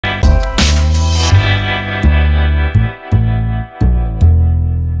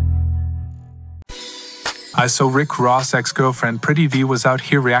I saw Rick Ross' ex-girlfriend Pretty V was out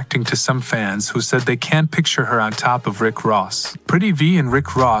here reacting to some fans who said they can't picture her on top of Rick Ross. Pretty V and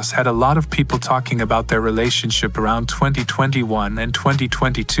Rick Ross had a lot of people talking about their relationship around 2021 and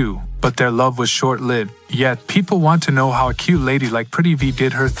 2022, but their love was short-lived. Yet, people want to know how a cute lady like Pretty V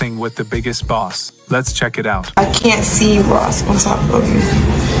did her thing with the biggest boss. Let's check it out. I can't see Ross on top of you.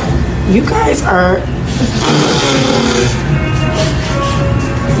 You guys are...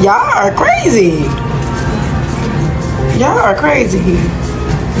 Y'all are crazy. Y'all are crazy.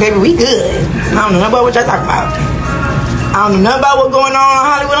 Baby, we good. I don't know nothing about what y'all talking about. I don't know nothing about what's going on in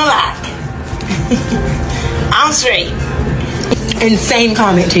Hollywood Unlocked. I'm straight. Insane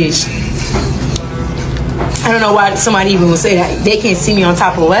comment, Tish. I don't know why somebody even would say that. They can't see me on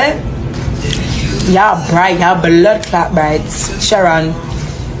top of what? Y'all bright. Y'all blood clot brights. Sharon.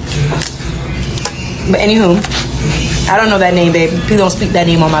 But anywho, I don't know that name, babe. Please don't speak that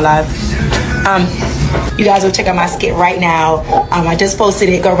name on my live. You guys will check out my skit right now. I just posted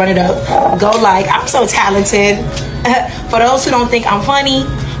it. Go run it up. Go like. I'm so talented. For those who don't think I'm funny,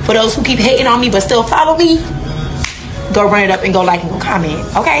 for those who keep hating on me but still follow me, go run it up and go like and go comment.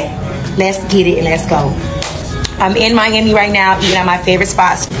 Okay? Let's get it and let's go. I'm in Miami right now, eating at my favorite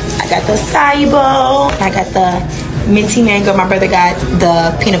spots. I got the acai bowl. I got the minty mango. My brother got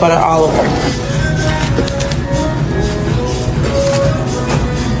the peanut butter all over.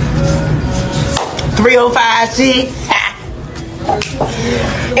 $305 shit.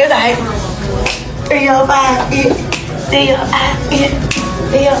 It was like $305 it. $305 it.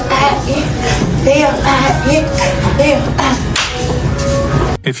 $305 it. $305 it.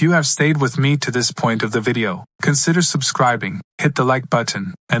 $305. If you have stayed with me to this point of the video, consider subscribing, hit the like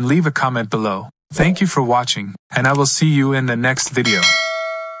button, and leave a comment below. Thank you for watching, and I will see you in the next video.